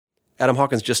Adam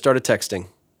Hawkins just started texting.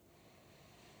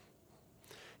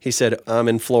 He said, I'm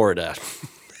in Florida.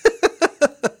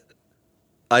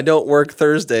 I don't work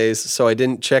Thursdays, so I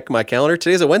didn't check my calendar.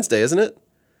 Today's a Wednesday, isn't it?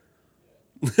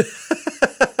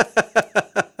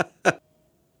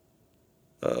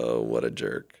 Oh, what a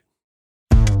jerk.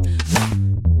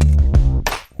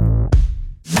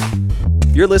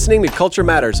 You're listening to Culture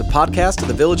Matters, a podcast of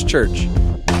the Village Church.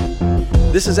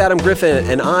 This is Adam Griffin,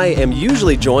 and I am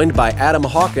usually joined by Adam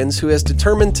Hawkins, who has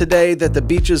determined today that the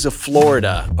beaches of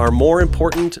Florida are more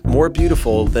important, more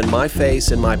beautiful than my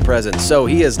face and my presence. So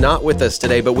he is not with us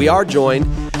today, but we are joined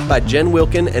by Jen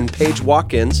Wilkin and Paige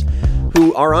Watkins,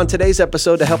 who are on today's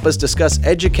episode to help us discuss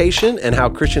education and how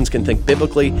Christians can think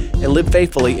biblically and live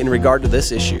faithfully in regard to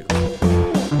this issue.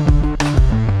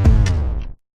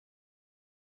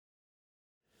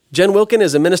 Jen Wilkin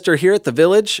is a minister here at the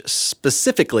Village,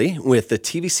 specifically with the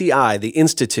TVCI, the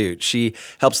Institute. She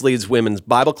helps lead women's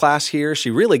Bible class here.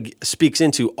 She really speaks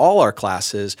into all our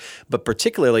classes, but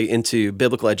particularly into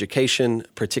biblical education,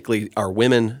 particularly our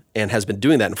women, and has been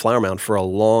doing that in Flower Mound for a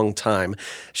long time.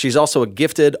 She's also a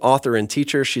gifted author and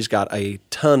teacher. She's got a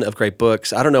ton of great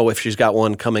books. I don't know if she's got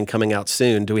one coming out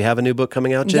soon. Do we have a new book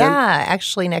coming out, Jen? Yeah,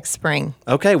 actually next spring.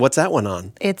 Okay, what's that one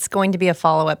on? It's going to be a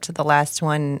follow-up to the last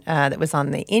one that was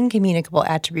on the incommunicable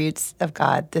attributes of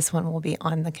God. This one will be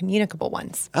on the communicable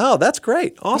ones. Oh, that's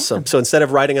great. Awesome. Yeah. So instead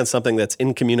of writing on something that's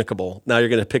incommunicable, now you're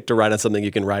going to pick to write on something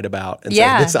you can write about and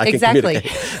say, this I can communicate.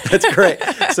 That's great.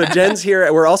 So Jen's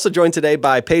here. We're also joined today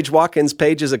by Paige Watkins.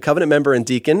 Paige is a covenant member and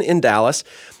deacon in Dallas,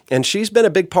 and she's been a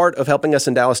big part of helping us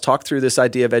in Dallas talk through this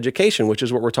idea of education, which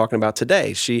is what we're talking about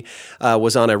today. She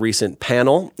was on a recent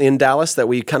panel in Dallas that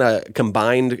we kind of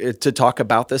combined to talk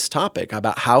about this topic,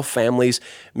 about how families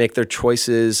make their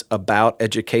choices about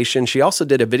education. She also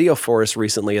did a video for us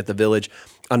recently at the Village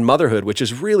on motherhood, which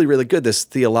is really, really good, this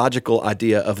theological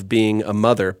idea of being a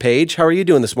mother. Paige, how are you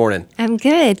doing this morning? I'm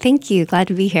good. Thank you. Glad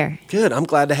to be here. Good. I'm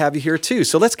glad to have you here too.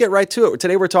 So let's get right to it.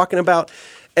 Today we're talking about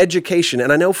education.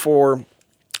 And I know for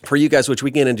you guys, which we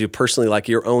get into personally, like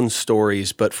your own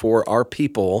stories, but for our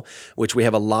people, which we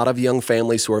have a lot of young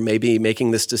families who are maybe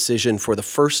making this decision for the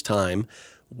first time,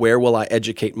 where will I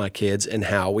educate my kids and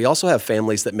how? We also have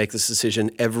families that make this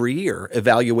decision every year,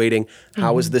 evaluating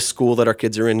how is this school that our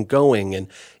kids are in going, and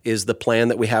is the plan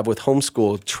that we have with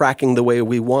homeschool tracking the way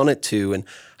we want it to, and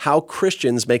how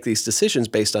Christians make these decisions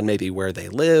based on maybe where they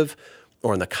live,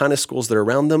 or in the kind of schools that are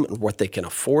around them, and what they can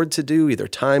afford to do, either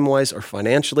time-wise or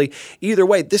financially. Either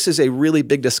way, this is a really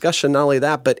big discussion. Not only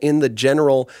that, but in the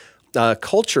general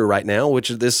culture right now, which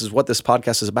this is what this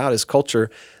podcast is about, is culture,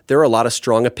 there are a lot of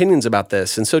strong opinions about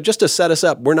this. And so just to set us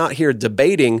up, we're not here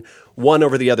debating one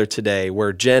over the other today,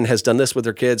 where Jen has done this with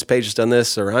her kids, Paige has done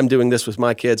this, or I'm doing this with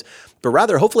my kids, but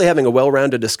rather hopefully having a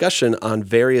well-rounded discussion on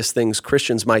various things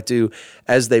Christians might do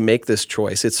as they make this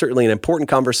choice. It's certainly an important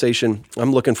conversation.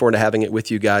 I'm looking forward to having it with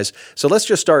you guys. So let's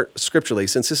just start scripturally,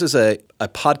 since this is a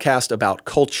podcast about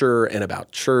culture and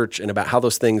about church and about how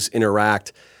those things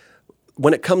interact.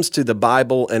 When it comes to the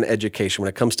Bible and education, when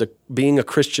it comes to being a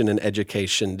Christian and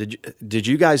education, did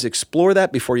you guys explore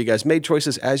that before you guys made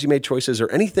choices, as you made choices, or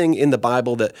anything in the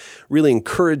Bible that really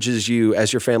encourages you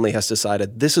as your family has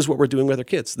decided, this is what we're doing with our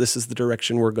kids, this is the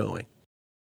direction we're going?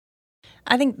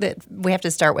 I think that we have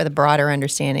to start with a broader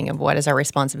understanding of what is our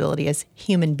responsibility as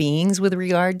human beings with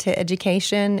regard to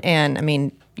education. And I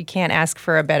mean, you can't ask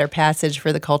for a better passage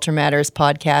for the Culture Matters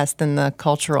podcast than the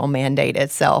cultural mandate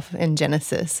itself in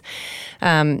Genesis.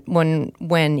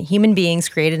 When human beings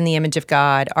created in the image of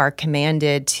God are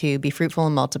commanded to be fruitful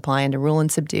and multiply and to rule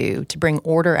and subdue, to bring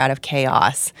order out of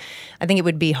chaos, I think it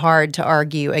would be hard to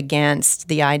argue against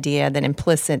the idea that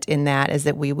implicit in that is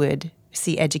that we would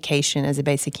see education as a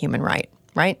basic human right.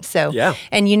 Right? So, yeah.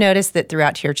 And you notice that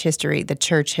throughout church history, the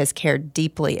church has cared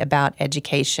deeply about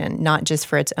education, not just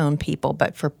for its own people,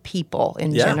 but for people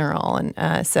in general.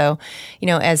 And so,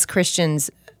 as Christians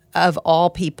of all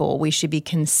people, we should be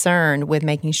concerned with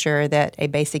making sure that a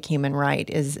basic human right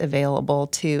is available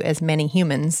to as many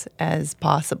humans as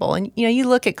possible. And, you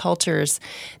look at cultures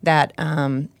that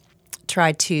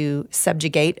try to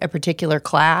subjugate a particular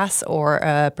class or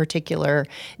a particular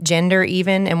gender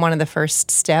even, and one of the first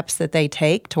steps that they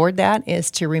take toward that is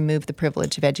to remove the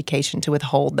privilege of education, to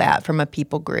withhold that from a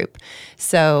people group.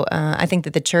 So I think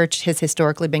that the church has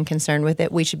historically been concerned with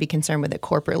it. We should be concerned with it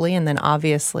corporately, and then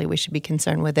obviously we should be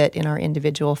concerned with it in our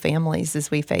individual families as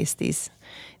we face these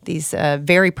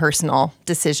very personal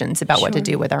decisions about what to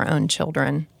do with our own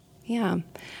children. Yeah.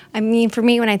 I mean, for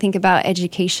me, when I think about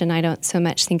education, I don't so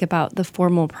much think about the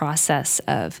formal process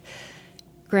of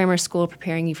grammar school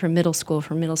preparing you for middle school,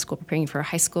 from middle school preparing you for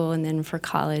high school, and then for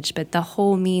college. But the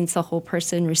whole means the whole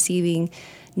person receiving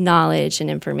knowledge and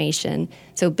information.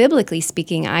 So biblically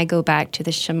speaking, I go back to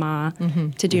the Shema,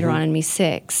 to Deuteronomy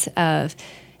 6, of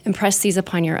impress these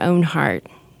upon your own heart.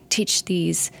 Teach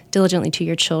these diligently to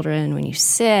your children when you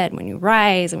sit, when you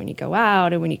rise, and when you go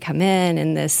out, and when you come in,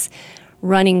 and this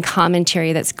running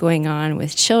commentary that's going on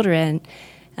with children.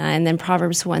 And then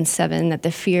Proverbs 1:7, that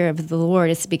the fear of the Lord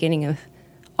is the beginning of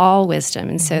all wisdom.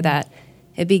 And so that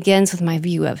it begins with my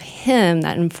view of Him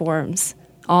that informs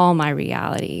all my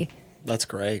reality. That's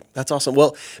great. That's awesome.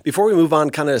 Well, before we move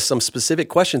on kind of some specific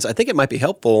questions, I think it might be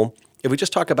helpful if we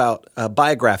just talk about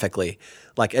biographically,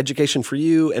 like education for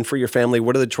you and for your family.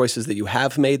 What are the choices that you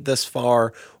have made thus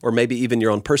far, or maybe even your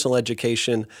own personal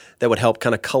education that would help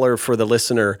kind of color for the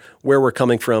listener where we're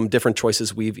coming from, different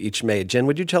choices we've each made. Jen,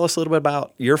 would you tell us a little bit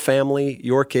about your family,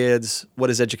 your kids?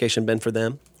 What has education been for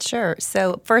them? Sure.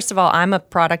 So first of all, I'm a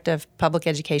product of public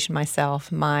education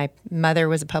myself. My mother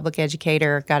was a public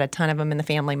educator, got a ton of them in the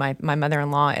family, my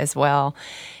mother-in-law as well,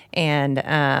 and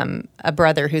a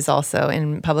brother who's also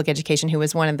in public education, who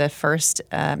was one of the first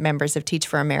members of Teach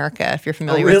for America, if you're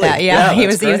familiar with that. Yeah, he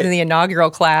was in the inaugural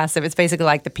class. It was basically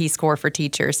like the Peace Corps for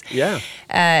teachers. Yeah.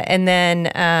 And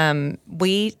then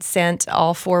we sent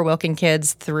all 4 Wilkin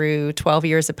kids through 12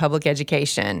 years of public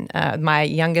education. My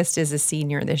youngest is a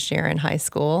senior this year in high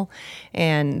school,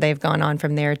 and they've gone on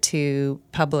from there to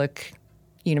public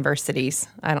universities.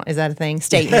 Is that a thing?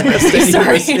 State universities.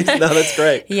 Sorry. No, that's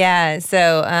great. Yeah.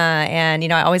 So,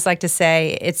 and I always like to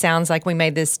say it sounds like we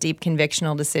made this deep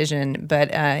convictional decision,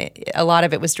 but a lot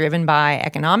of it was driven by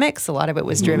economics. A lot of it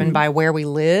was driven by where we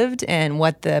lived and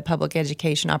what the public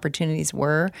education opportunities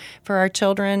were for our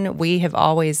children. We have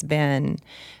always been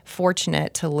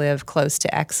fortunate to live close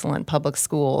to excellent public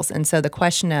schools. And so the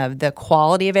question of the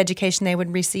quality of education they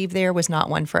would receive there was not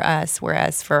one for us.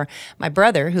 Whereas for my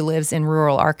brother, who lives in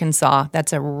rural Arkansas,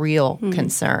 that's a real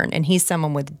concern. And he's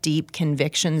someone with deep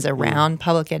convictions around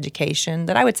public education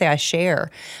that I would say I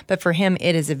share. But for him,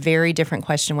 it is a very different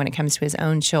question when it comes to his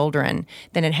own children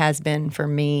than it has been for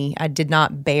me. I did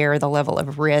not bear the level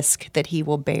of risk that he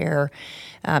will bear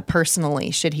personally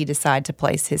should he decide to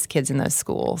place his kids in those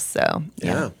schools. So,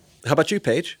 yeah. How about you,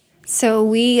 Paige? So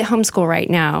we homeschool right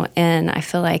now, and I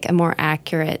feel like a more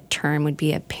accurate term would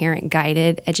be a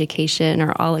parent-guided education,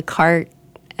 or a la carte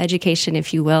education,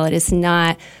 if you will. It is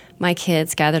not my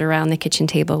kids gathered around the kitchen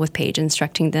table with Paige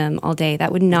instructing them all day.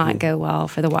 That would not go well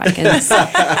for the Watkins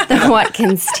the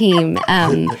Watkins team.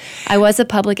 I was a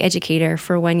public educator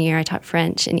for 1 year. I taught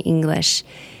French and English.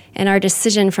 And our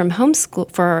decision for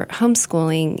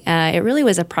homeschooling, it really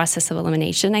was a process of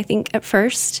elimination, I think, at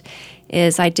first,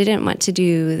 is I didn't want to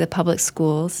do the public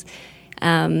schools.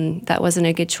 That wasn't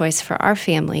a good choice for our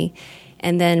family.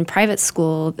 And then private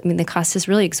school, the cost is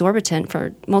really exorbitant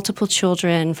for multiple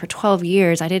children for 12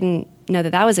 years. I didn't know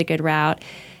that was a good route.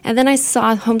 And then I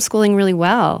saw homeschooling really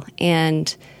well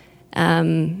and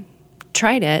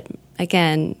tried it,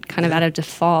 again, kind of out of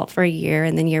default for a year.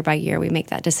 And then year by year, we make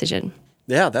that decision.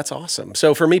 Yeah, that's awesome.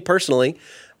 So for me personally,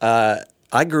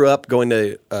 I grew up going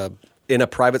to in a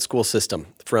private school system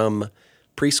from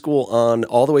preschool on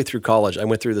all the way through college. I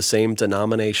went through the same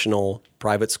denominational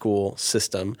private school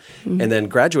system and then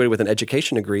graduated with an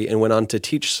education degree and went on to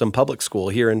teach some public school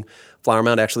here in Flower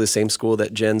Mound, actually the same school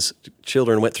that Jen's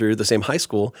children went through, the same high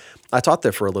school. I taught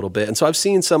there for a little bit. And so I've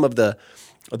seen some of the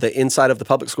inside of the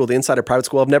public school, the inside of private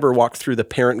school. I've never walked through the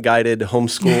parent-guided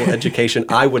homeschool education.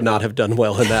 I would not have done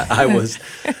well in that. I was,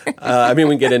 we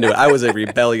can get into it. I was a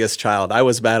rebellious child. I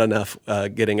was bad enough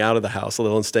getting out of the house a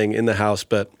little and staying in the house,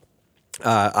 but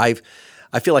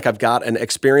I feel like I've got an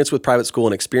experience with private school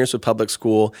and experience with public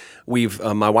school.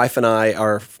 My wife and I,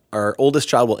 our oldest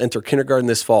child will enter kindergarten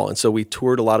this fall. And so we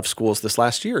toured a lot of schools this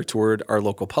last year, toured our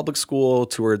local public school,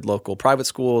 toured local private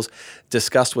schools,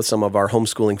 discussed with some of our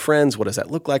homeschooling friends, what does that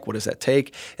look like? What does that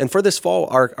take? And for this fall,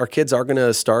 our kids are going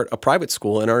to start a private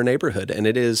school in our neighborhood. And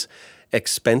it is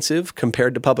expensive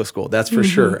compared to public school, that's for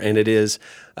sure. And it is,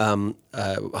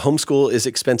 homeschool is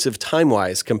expensive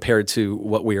time-wise compared to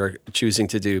what we are choosing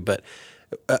to do. But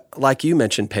like you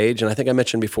mentioned, Paige, and I think I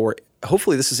mentioned before,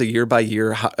 hopefully this is a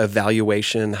year-by-year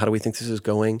evaluation. How do we think this is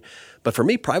going? But for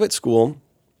me, private school,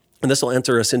 and this will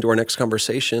enter us into our next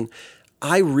conversation,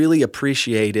 I really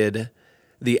appreciated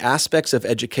the aspects of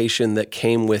education that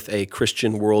came with a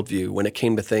Christian worldview when it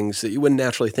came to things that you wouldn't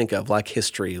naturally think of, like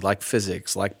history, like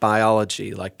physics, like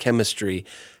biology, like chemistry.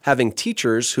 Having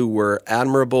teachers who were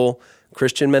admirable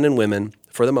Christian men and women,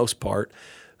 for the most part,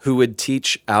 who would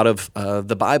teach out of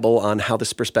the Bible on how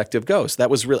this perspective goes. That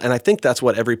was really, and I think that's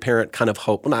what every parent kind of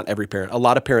hope. Well, not every parent. A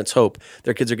lot of parents hope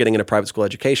their kids are getting into private school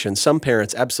education. Some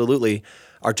parents absolutely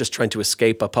are just trying to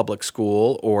escape a public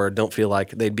school, or don't feel like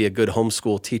they'd be a good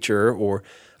homeschool teacher, or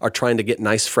are trying to get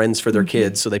nice friends for their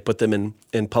kids, so they put them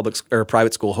in public or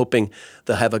private school, hoping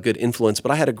they'll have a good influence.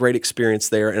 But I had a great experience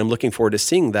there, and I'm looking forward to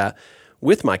seeing that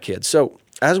with my kids. So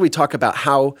as we talk about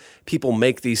how people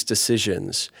make these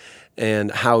decisions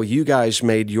and how you guys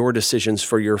made your decisions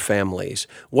for your families,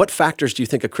 what factors do you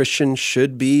think a Christian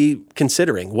should be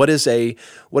considering? What is a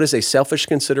selfish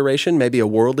consideration, maybe a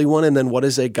worldly one, and then what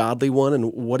is a godly one?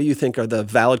 And what do you think are the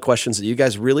valid questions that you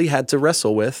guys really had to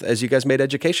wrestle with as you guys made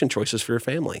education choices for your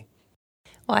family?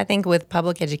 Well, I think with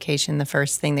public education, the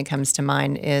first thing that comes to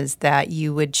mind is that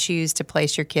you would choose to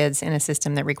place your kids in a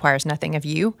system that requires nothing of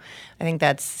you. I think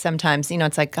that's sometimes,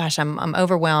 it's like, gosh, I'm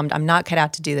overwhelmed. I'm not cut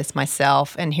out to do this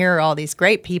myself. And here are all these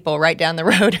great people right down the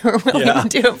road who are willing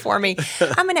to do it for me.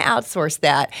 I'm going to outsource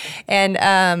that.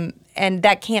 And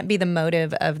that can't be the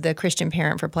motive of the Christian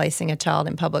parent for placing a child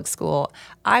in public school.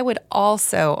 I would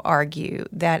also argue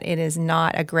that it is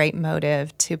not a great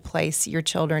motive to place your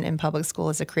children in public school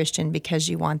as a Christian because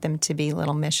you want them to be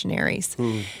little missionaries.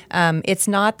 It's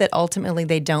not that ultimately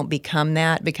they don't become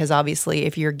that, because obviously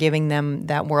if you're giving them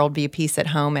that worldview piece at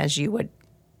home, as you would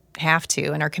have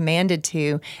to and are commanded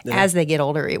to, as they get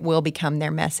older, it will become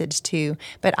their message too.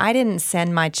 But I didn't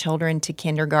send my children to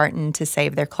kindergarten to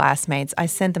save their classmates. I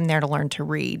sent them there to learn to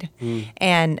read.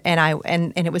 And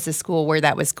it was a school where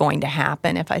that was going to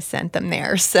happen if I sent them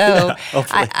there. So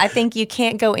I think you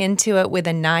can't go into it with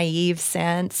a naive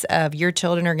sense of your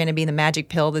children are going to be the magic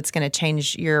pill that's going to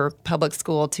change your public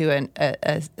school to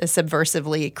a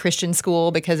subversively Christian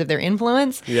school because of their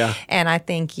influence. And I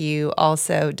think you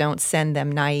also don't send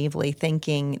them naively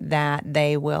thinking that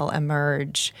they will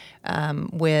emerge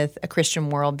with a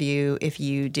Christian worldview if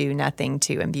you do nothing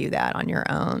to imbue that on your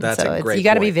own. That's a great you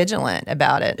got to point. be vigilant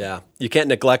about it. Yeah. You can't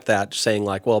neglect that, saying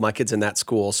like, well, my kid's in that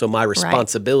school, so my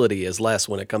responsibility is less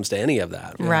when it comes to any of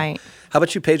that. Right. How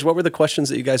about you, Paige? What were the questions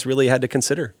that you guys really had to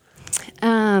consider?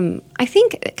 I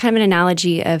think kind of an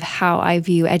analogy of how I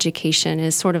view education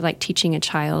is sort of like teaching a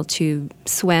child to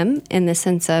swim, in the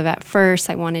sense of, at first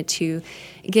I wanted to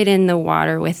get in the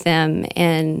water with them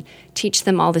and teach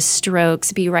them all the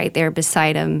strokes, be right there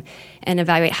beside them and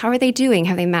evaluate, how are they doing?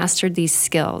 Have they mastered these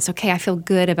skills? Okay, I feel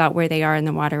good about where they are in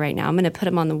the water right now. I'm going to put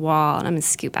them on the wall and I'm going to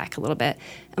scoot back a little bit.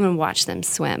 I'm going to watch them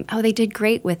swim. Oh, they did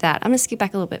great with that. I'm going to scoot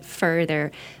back a little bit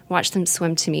further, watch them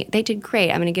swim to me. They did great.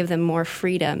 I'm going to give them more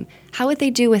freedom. How would they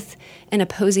do with an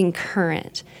opposing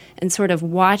current? And sort of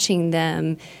watching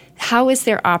them, how is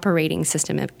their operating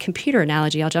system? A computer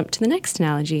analogy, I'll jump to the next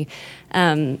analogy.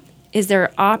 Is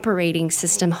their operating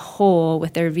system whole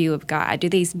with their view of God? Do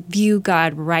they view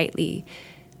God rightly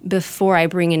before I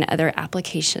bring in other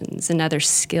applications and other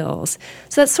skills?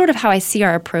 So that's sort of how I see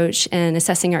our approach in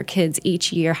assessing our kids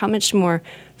each year. How much more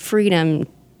freedom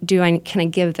can I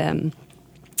give them?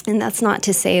 And that's not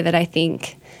to say that I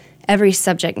think every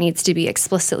subject needs to be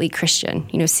explicitly Christian.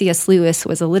 C.S. Lewis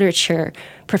was a literature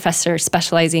professor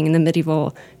specializing in the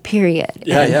medieval period.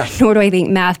 Nor do I think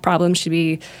math problems should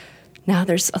be, now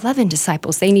there's 11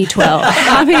 disciples, they need 12.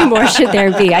 How many more should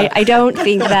there be? I don't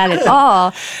think that at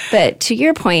all. But to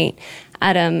your point,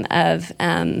 Adam, of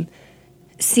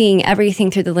seeing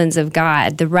everything through the lens of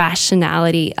God, the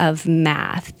rationality of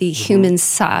math, the human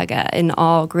saga in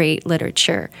all great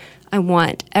literature, I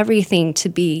want everything to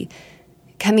be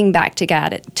coming back to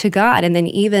God, and then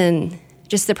even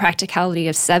just the practicality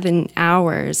of 7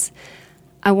 hours.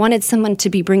 I wanted someone to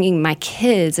be bringing my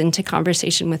kids into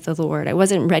conversation with the Lord. I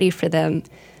wasn't ready for them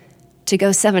to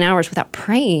go 7 hours without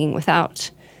praying,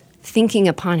 without thinking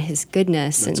upon His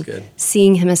goodness. That's and good.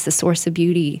 Seeing Him as the source of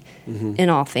beauty in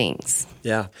all things.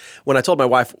 Yeah. When I told my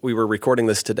wife we were recording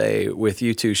this today with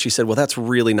you two, she said, well, that's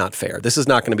really not fair. This is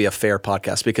not going to be a fair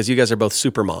podcast because you guys are both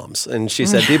super moms. And she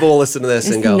said, people will listen to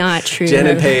this and go, not true. Jen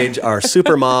and Paige are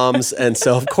super moms. And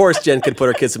so, of course, Jen could put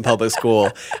her kids in public school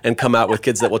and come out with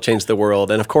kids that will change the world.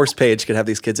 And, of course, Paige could have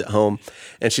these kids at home.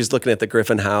 And she's looking at the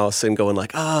Griffin house and going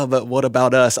like, but what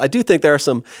about us? I do think there are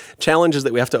some challenges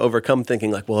that we have to overcome,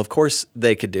 thinking like, well, of course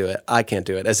they could do it. I can't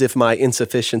do it. As if my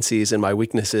insufficiencies and my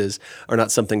weaknesses are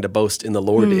not something to boast in the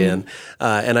Lord in.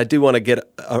 And I do want to get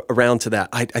around to that.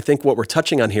 I think what we're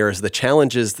touching on here is the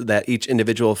challenges that each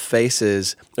individual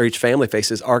faces or each family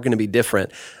faces are going to be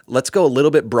different. Let's go a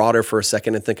little bit broader for a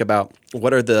second and think about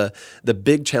what are the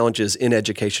big challenges in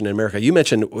education in America. You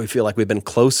mentioned we feel like we've been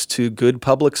close to good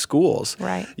public schools.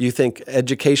 Right. You think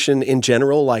education in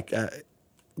general, like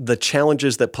the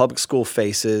challenges that public school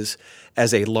faces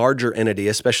as a larger entity,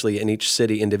 especially in each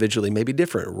city individually, may be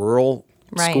different. Rural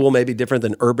school may be different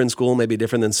than urban school, may be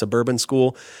different than suburban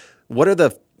school. What are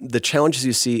the challenges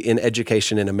you see in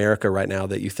education in America right now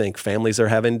that you think families are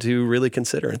having to really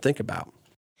consider and think about?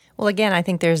 Well, again, I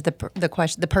think there's the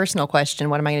question, the personal question: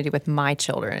 what am I going to do with my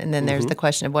children? And then there's the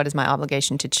question of what is my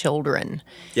obligation to children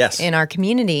in our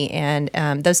community. And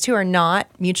those two are not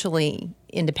mutually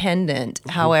independent.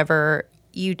 However,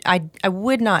 I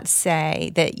would not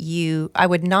say you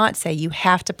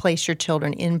have to place your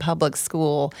children in public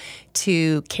school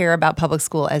to care about public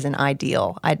school as an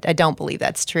ideal. I don't believe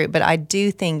that's true, but I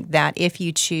do think that if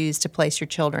you choose to place your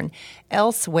children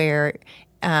elsewhere,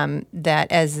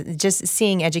 that as just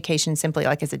seeing education simply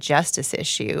like as a justice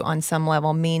issue on some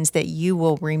level means that you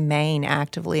will remain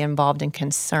actively involved and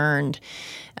concerned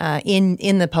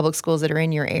in the public schools that are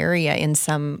in your area in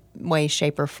some way,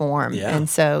 shape, or form. Yeah. And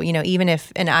so, even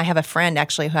if, and I have a friend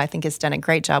actually who I think has done a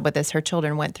great job with this. Her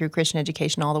children went through Christian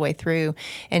education all the way through,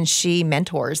 and she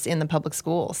mentors in the public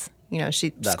schools.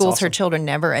 Schools awesome. Her children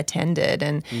never attended.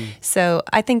 And so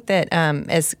I think that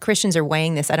as Christians are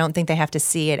weighing this, I don't think they have to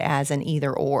see it as an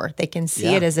either or. They can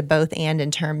see it as a both and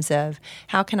in terms of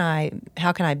how can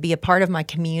I be a part of my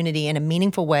community in a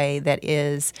meaningful way that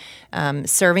is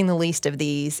serving the least of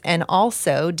these, and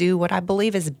also do what I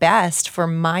believe is best for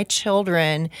my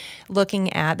children,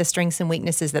 looking at the strengths and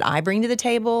weaknesses that I bring to the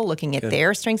table, looking at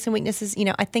their strengths and weaknesses.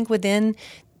 I think within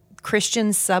Christian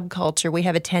subculture, we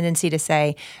have a tendency to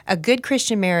say a good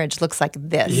Christian marriage looks like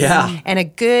this. Yeah. And a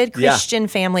good Christian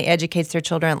family educates their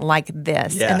children like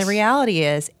this. Yes. And the reality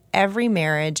is every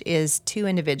marriage is two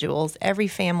individuals. Every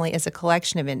family is a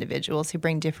collection of individuals who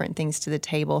bring different things to the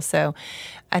table. So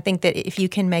I think that if you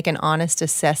can make an honest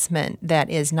assessment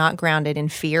that is not grounded in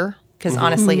fear, because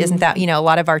honestly, isn't that, a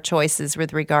lot of our choices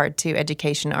with regard to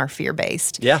education are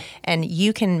fear-based. Yeah. And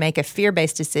you can make a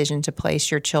fear-based decision to place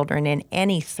your children in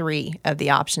any three of the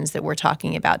options that we're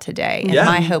talking about today. And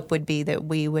my hope would be that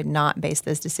we would not base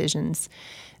those decisions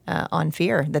on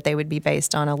fear, that they would be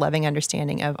based on a loving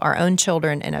understanding of our own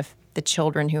children and of the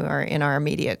children who are in our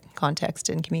immediate context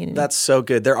and community. That's so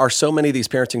good. There are so many of these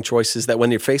parenting choices that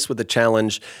when you're faced with a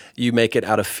challenge, you make it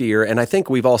out of fear. And I think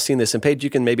we've all seen this. And Paige, you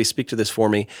can maybe speak to this for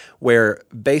me, where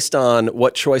based on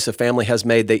what choice a family has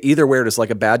made, they either wear it as like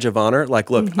a badge of honor, like,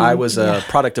 look, I was a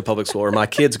product of public school, or my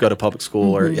kids go to public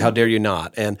school, or how dare you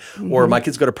not? And or my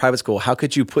kids go to private school. How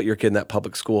could you put your kid in that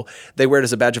public school? They wear it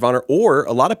as a badge of honor. Or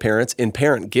a lot of parents in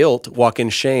parent guilt walk in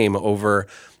shame over,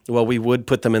 well, we would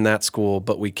put them in that school,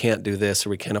 but we can't do this, or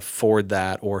we can't afford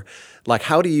that. Or like,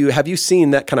 have you seen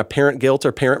that kind of parent guilt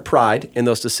or parent pride in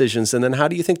those decisions? And then how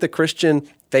do you think the Christian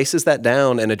faces that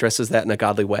down and addresses that in a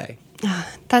godly way?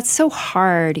 That's so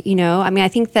hard. I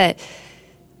think that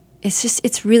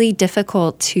it's really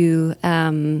difficult to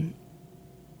have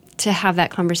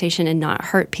that conversation and not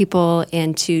hurt people,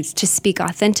 and to speak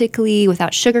authentically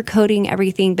without sugarcoating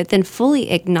everything, but then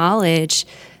fully acknowledge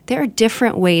there are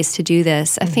different ways to do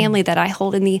this. A family that I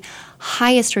hold in the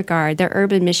highest regard, they're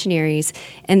urban missionaries,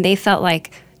 and they felt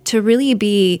like to really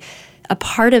be a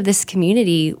part of this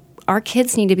community, our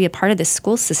kids need to be a part of this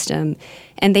school system,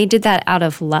 and they did that out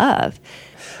of love.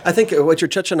 I think what you're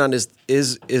touching on is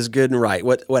good and right.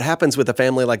 What happens with a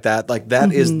family like that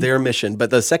is their mission. But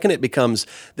the second it becomes,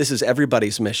 this is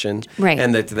everybody's mission, right,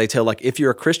 and that they tell, like, if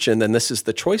you're a Christian, then this is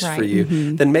the choice for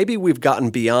you, then maybe we've gotten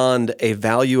beyond a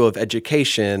value of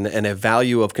education and a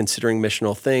value of considering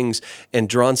missional things and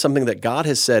drawn something that God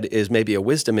has said is maybe a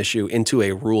wisdom issue into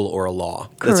a rule or a law.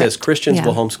 Correct. That says Christians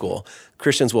will homeschool,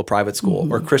 Christians will private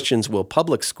school, or Christians will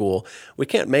public school. We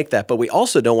can't make that, but we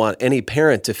also don't want any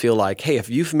parent to feel like, hey, if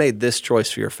you've made this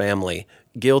choice for your family,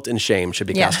 guilt and shame should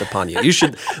be cast upon you. You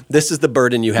should. This is the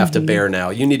burden you have to bear now.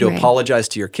 You need to apologize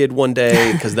to your kid one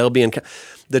day because they'll be in.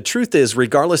 The truth is,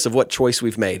 regardless of what choice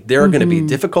we've made, there are going to be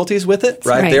difficulties with it,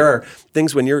 right? There are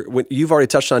things when you've already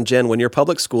touched on, Jen, when you're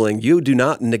public schooling, you do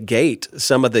not negate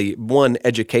some of the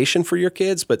education for your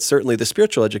kids, but certainly the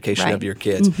spiritual education of your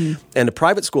kids. And a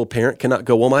private school parent cannot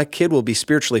go, well, my kid will be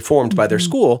spiritually formed by their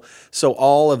school, so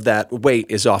all of that weight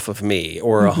is off of me.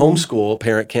 Or a homeschool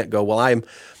parent can't go, well,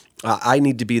 I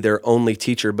need to be their only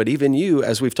teacher. But even you,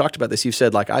 as we've talked about this, you've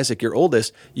said, like Isaac, your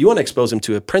oldest, you want to expose him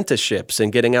to apprenticeships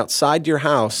and getting outside your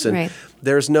house. And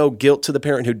there's no guilt to the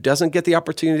parent who doesn't get the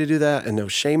opportunity to do that, and no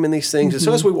shame in these things. And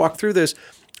so as we walk through this,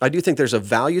 I do think there's a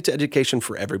value to education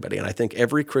for everybody, and I think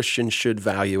every Christian should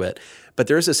value it. But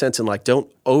there is a sense in like,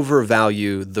 don't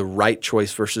overvalue the right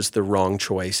choice versus the wrong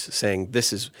choice, saying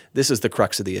this is the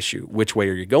crux of the issue. Which way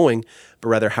are you going? But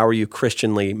rather, how are you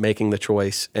Christianly making the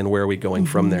choice, and where are we going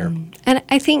from there? And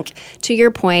I think, to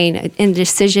your point, in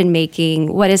decision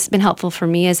making, what has been helpful for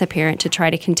me as a parent to try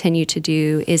to continue to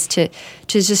do is to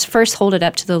just first hold it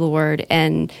up to the Lord,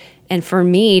 and for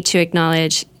me to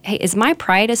acknowledge, hey, is my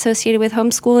pride associated with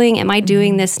homeschooling? Am I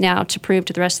doing this now to prove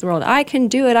to the rest of the world I can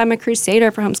do it? I'm a crusader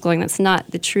for homeschooling. That's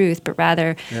not the truth, but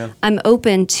rather I'm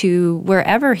open to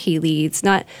wherever He leads,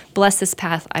 not bless this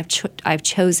path I've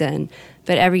chosen,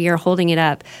 but every year holding it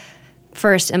up.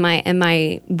 First, am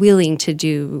I willing to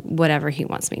do whatever He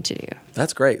wants me to do?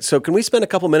 That's great. So can we spend a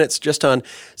couple minutes just on,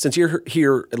 since you're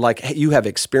here, like you have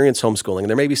experienced homeschooling, and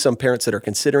there may be some parents that are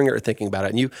considering it or thinking about it,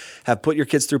 and you have put your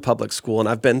kids through public school, and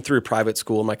I've been through private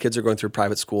school, and my kids are going through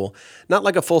private school. Not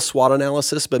like a full SWOT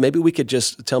analysis, but maybe we could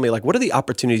just tell me, like, what are the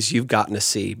opportunities you've gotten to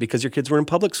see because your kids were in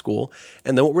public school,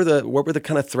 and then what were the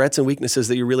kind of threats and weaknesses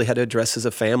that you really had to address as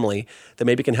a family that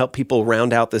maybe can help people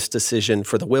round out this decision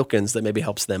for the Wilkins that maybe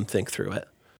helps them think through it?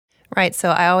 Right. So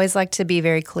I always like to be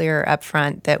very clear up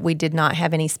front that we did not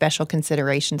have any special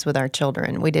considerations with our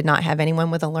children. We did not have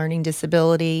anyone with a learning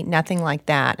disability, nothing like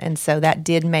that. And so that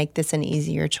did make this an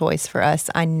easier choice for us.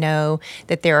 I know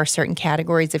that there are certain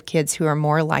categories of kids who are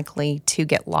more likely to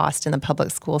get lost in the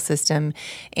public school system,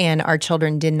 and our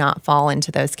children did not fall into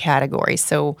those categories.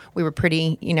 So we were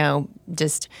pretty,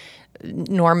 just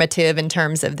normative in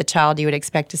terms of the child you would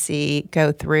expect to see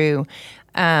go through.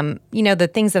 The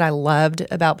things that I loved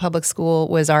about public school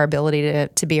was our ability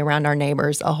to be around our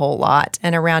neighbors a whole lot,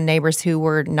 and around neighbors who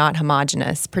were not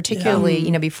homogenous, particularly,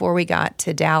 before we got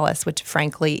to Dallas, which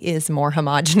frankly is more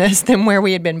homogenous than where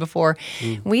we had been before.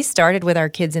 We started with our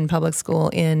kids in public school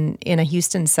in a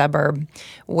Houston suburb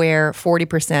where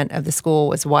 40% of the school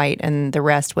was white and the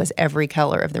rest was every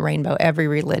color of the rainbow, every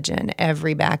religion,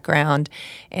 every background.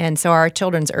 And so our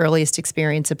children's earliest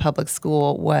experience of public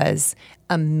school was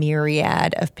a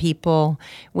myriad of people.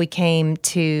 We came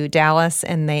to Dallas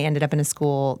and they ended up in a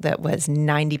school that was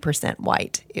 90%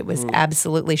 white. It was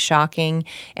absolutely shocking.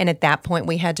 And at that point,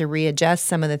 we had to readjust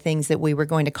some of the things that we were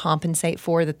going to compensate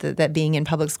for that being in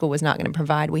public school was not going to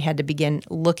provide. We had to begin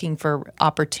looking for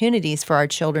opportunities for our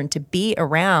children to be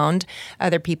around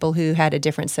other people who had a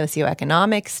different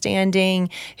socioeconomic standing,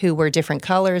 who were different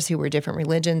colors, who were different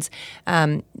religions.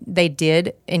 They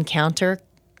did encounter,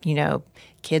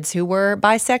 kids who were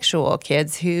bisexual,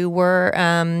 kids who were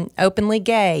openly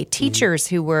gay, teachers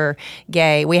who were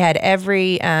gay. We had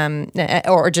every,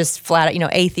 or just flat out,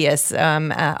 atheists,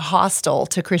 hostile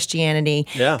to Christianity.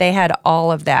 Yeah. They had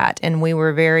all of that. And we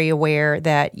were very aware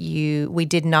that we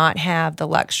did not have the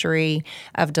luxury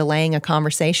of delaying a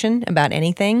conversation about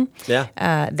anything. Yeah.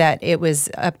 That it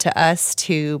was up to us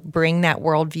to bring that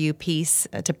worldview piece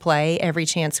to play every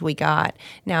chance we got.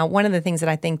 Now, one of the things that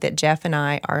I think that Jeff and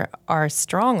I are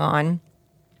strong on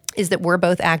is that we're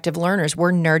both active learners.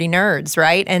 We're nerdy nerds,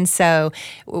 right? And so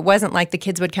it wasn't like the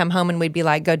kids would come home and we'd be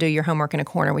like, go do your homework in a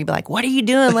corner. We'd be like, what are you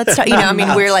doing? Let's talk.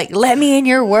 We're like, let me in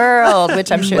your world,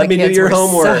 which I'm sure the kids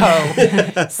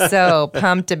were so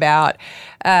pumped about.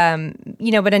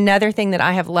 But another thing that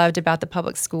I have loved about the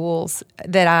public schools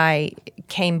that I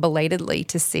came belatedly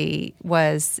to see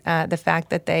was the fact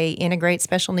that they integrate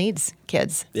special needs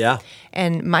kids. Yeah.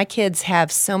 And my kids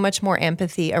have so much more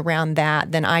empathy around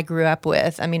that than I grew up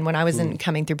with. I mean, when I was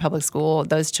coming through public school,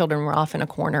 those children were off in a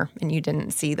corner and you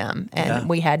didn't see them. And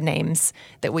we had names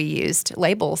that we used,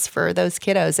 labels for those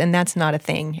kiddos. And that's not a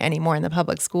thing anymore in the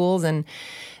public schools. And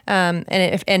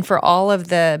for all of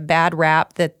the bad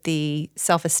rap that the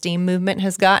self-esteem movement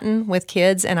has gotten with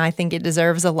kids, and I think it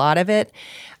deserves a lot of it,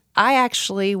 I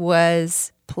actually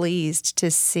was pleased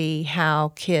to see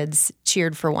how kids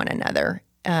cheered for one another.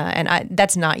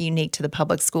 That's not unique to the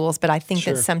public schools, but I think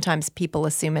that sometimes people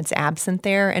assume it's absent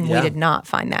there, and we did not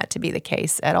find that to be the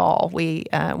case at all. We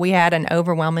had an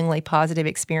overwhelmingly positive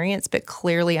experience, but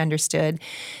clearly understood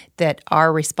that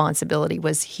our responsibility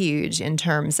was huge in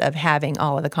terms of having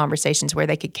all of the conversations where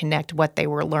they could connect what they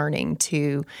were learning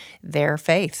to their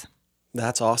faith.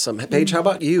 That's awesome. Paige, how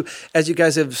about you? As you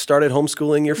guys have started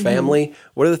homeschooling your family,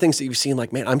 what are the things that you've seen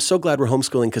like, man, I'm so glad we're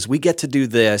homeschooling because we get to do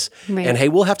this. Right. And hey,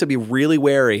 we'll have to be really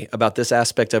wary about this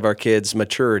aspect of our kids'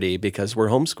 maturity because we're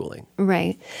homeschooling.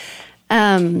 Right.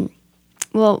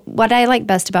 Well, what I like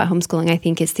best about homeschooling, I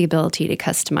think, is the ability to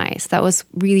customize. That was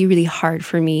really, really hard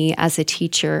for me as a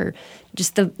teacher.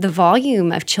 Just the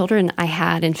volume of children I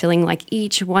had and feeling like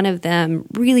each one of them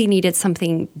really needed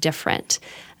something different.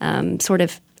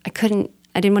 I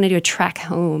I didn't want to do a track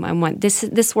home. I want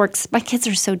this works. My kids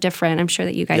are so different. I'm sure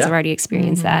that you guys have already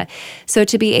experienced that. So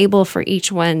to be able for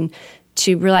each one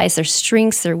to realize their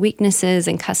strengths, their weaknesses,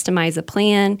 and customize a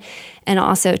plan, and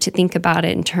also to think about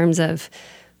it in terms of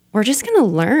we're just going to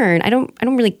learn. I don't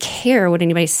really care what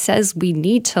anybody says we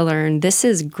need to learn. This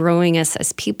is growing us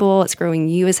as people. It's growing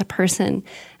you as a person.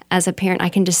 As a parent, I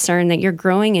can discern that you're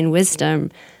growing in wisdom.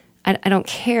 I don't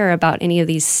care about any of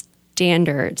these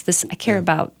standards. I care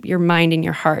about your mind and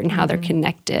your heart and how they're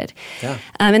connected. Yeah.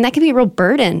 And that can be a real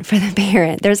burden for the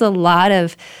parent. There's a lot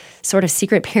of sort of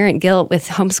secret parent guilt with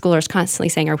homeschoolers constantly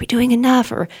saying, are we doing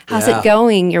enough? Or how's it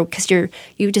going? Because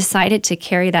you've decided to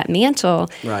carry that mantle.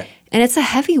 Right. And it's a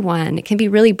heavy one. It can be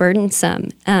really burdensome.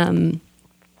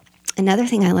 Another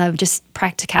thing I love, just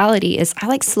practicality, is I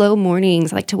like slow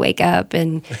mornings. I like to wake up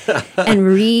and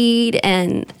read.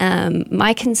 And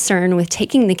my concern with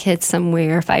taking the kids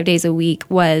somewhere 5 days a week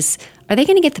was, are they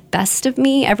going to get the best of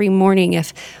me every morning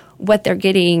if what they're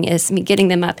getting is me getting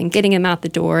them up and getting them out the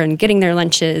door and getting their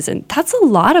lunches? And that's a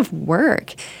lot of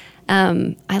work.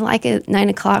 I like at 9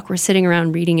 o'clock we're sitting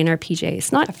around reading in our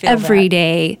PJs. Not every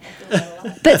day,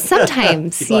 but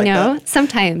sometimes,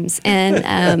 sometimes.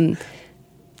 And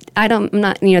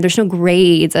there's no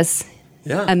grades as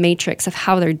a matrix of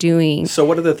how they're doing. So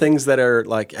what are the things that are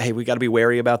like, hey, we got to be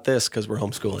wary about this because we're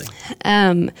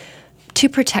homeschooling? Too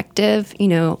protective,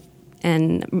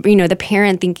 and, the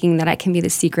parent thinking that I can be the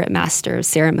secret master of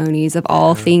ceremonies of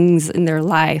all things in their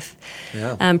life.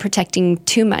 Yeah. Protecting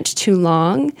too much, too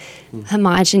long.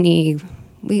 Homogeny.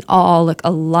 We all look a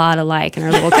lot alike in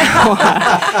our little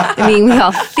co-op. We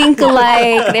all think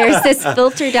alike. There's this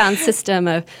filter down system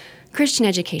of Christian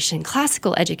education,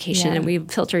 classical education, and we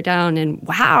filter down and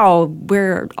wow,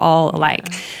 we're all alike.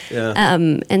 Yeah.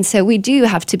 And so we do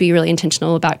have to be really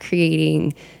intentional about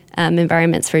creating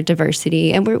environments for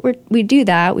diversity. And we do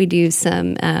that. We do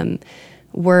some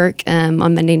work on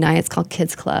Monday nights called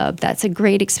Kids Club. That's a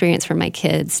great experience for my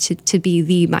kids to be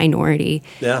the minority.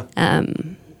 Yeah.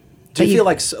 Do you feel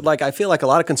like I feel like a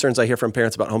lot of concerns I hear from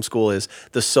parents about homeschool is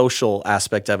the social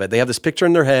aspect of it. They have this picture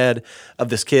in their head of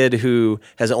this kid who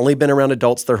has only been around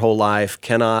adults their whole life,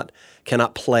 cannot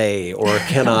play or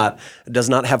does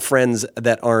not have friends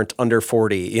that aren't under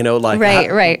 40,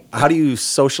 Right. How do you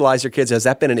socialize your kids? Has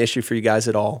that been an issue for you guys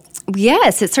at all?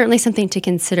 Yes, it's certainly something to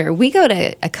consider. We go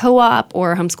to a co-op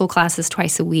or homeschool classes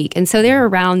twice a week, and so they're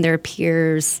around their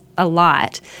peers a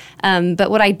lot. But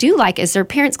what I do like is there are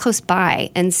parents close by,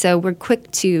 and so we're quick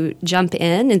to jump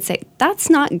in and say, that's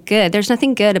not good. There's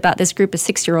nothing good about this group of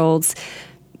 6-year-olds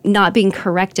not being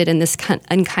corrected in this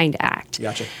unkind act.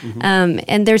 Gotcha. Mm-hmm.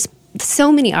 And there's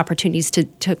so many opportunities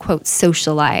to quote,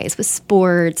 socialize with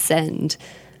sports. And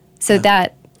so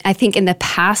that, I think in the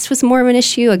past was more of an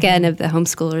issue, again, of the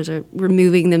homeschoolers are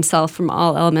removing themselves from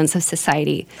all elements of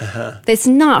society. It's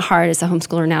not hard as a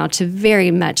homeschooler now to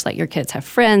very much let your kids have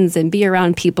friends and be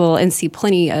around people and see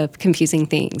plenty of confusing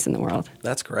things in the world.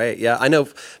 That's great. Yeah, I know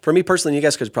for me personally, you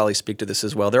guys could probably speak to this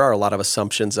as well. There are a lot of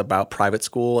assumptions about private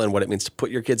school and what it means to put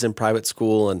your kids in private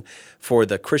school. And for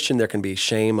the Christian, there can be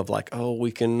shame of like, oh,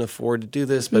 we can afford to do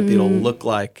this, but it'll look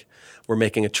like we're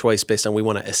making a choice based on we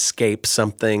want to escape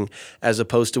something as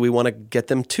opposed to we want to get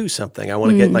them to something. I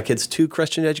want to get my kids to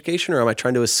Christian education, or am I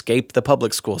trying to escape the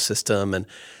public school system? And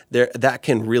that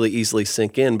can really easily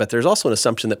sink in. But there's also an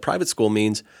assumption that private school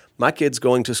means my kid's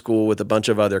going to school with a bunch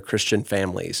of other Christian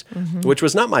families, which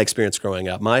was not my experience growing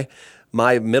up.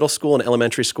 My middle school and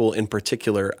elementary school in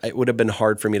particular, it would have been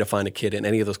hard for me to find a kid in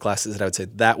any of those classes that I would say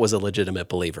that was a legitimate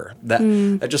believer.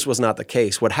 That just was not the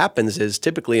case. What happens is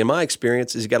typically in my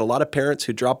experience is you got a lot of parents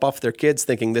who drop off their kids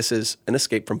thinking this is an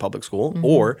escape from public school,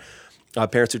 or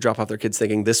parents who drop off their kids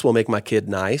thinking this will make my kid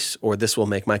nice or this will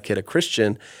make my kid a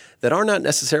Christian that are not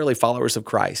necessarily followers of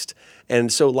Christ.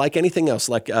 And so like anything else,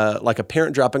 like a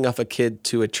parent dropping off a kid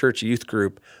to a church youth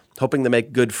group, hoping to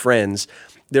make good friends,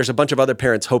 there's a bunch of other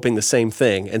parents hoping the same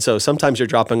thing. And so sometimes you're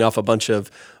dropping off a bunch of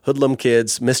hoodlum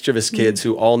kids, mischievous kids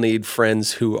who all need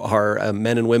friends who are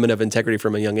men and women of integrity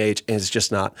from a young age. And it's just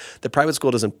not. The private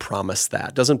school doesn't promise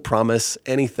that, doesn't promise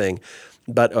anything.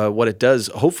 But what it does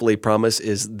hopefully promise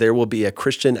is there will be a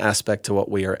Christian aspect to what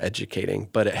we are educating,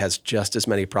 but it has just as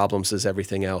many problems as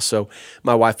everything else. So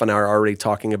my wife and I are already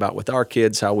talking about with our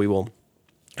kids how we will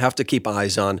have to keep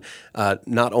eyes on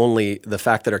not only the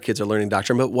fact that our kids are learning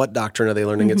doctrine, but what doctrine are they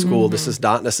learning at school? This does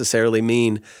not necessarily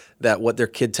mean that what their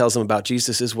kid tells them about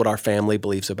Jesus is what our family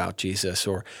believes about Jesus,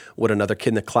 or what another kid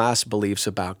in the class believes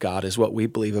about God is what we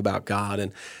believe about God.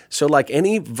 And so like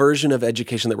any version of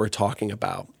education that we're talking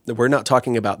about, we're not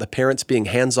talking about the parents being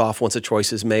hands-off once a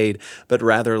choice is made, but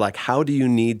rather like how do you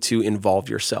need to involve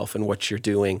yourself in what you're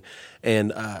doing?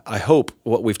 And I hope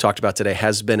what we've talked about today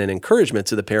has been an encouragement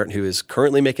to the parent who is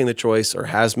currently making the choice or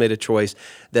has made a choice,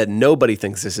 that nobody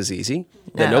thinks this is easy,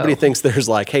 that nobody thinks there's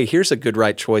like, hey, here's a good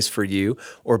right choice for you,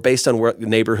 or based on what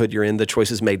neighborhood you're in, the choice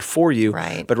is made for you.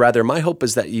 Right. But rather, my hope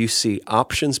is that you see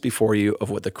options before you of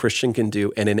what the Christian can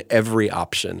do. And in every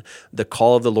option, the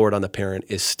call of the Lord on the parent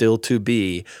is still to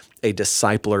be a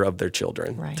discipler of their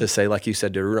children. Right. To say, like you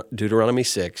said, Deuteronomy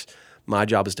 6, my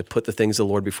job is to put the things of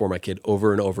the Lord before my kid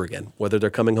over and over again, whether they're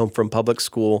coming home from public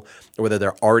school or whether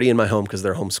they're already in my home because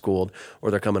they're homeschooled or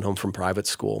they're coming home from private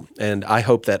school. And I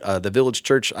hope that the Village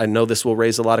Church, I know this will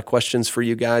raise a lot of questions for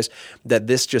you guys, that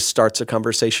this just starts a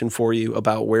conversation for you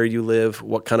about where you live,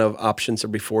 what kind of options are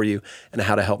before you, and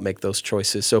how to help make those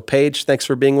choices. So Paige, thanks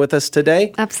for being with us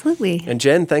today. Absolutely. And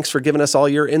Jen, thanks for giving us all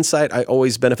your insight. I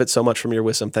always benefit so much from your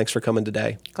wisdom. Thanks for coming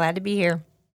today. Glad to be here.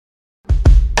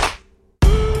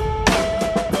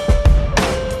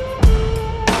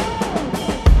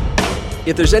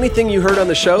 If there's anything you heard on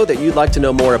the show that you'd like to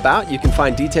know more about, you can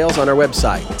find details on our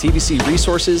website,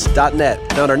 tvcresources.net.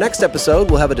 Now, in our next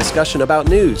episode, we'll have a discussion about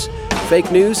news,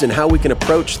 fake news, and how we can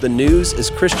approach the news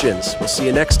as Christians. We'll see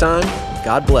you next time.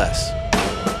 God bless.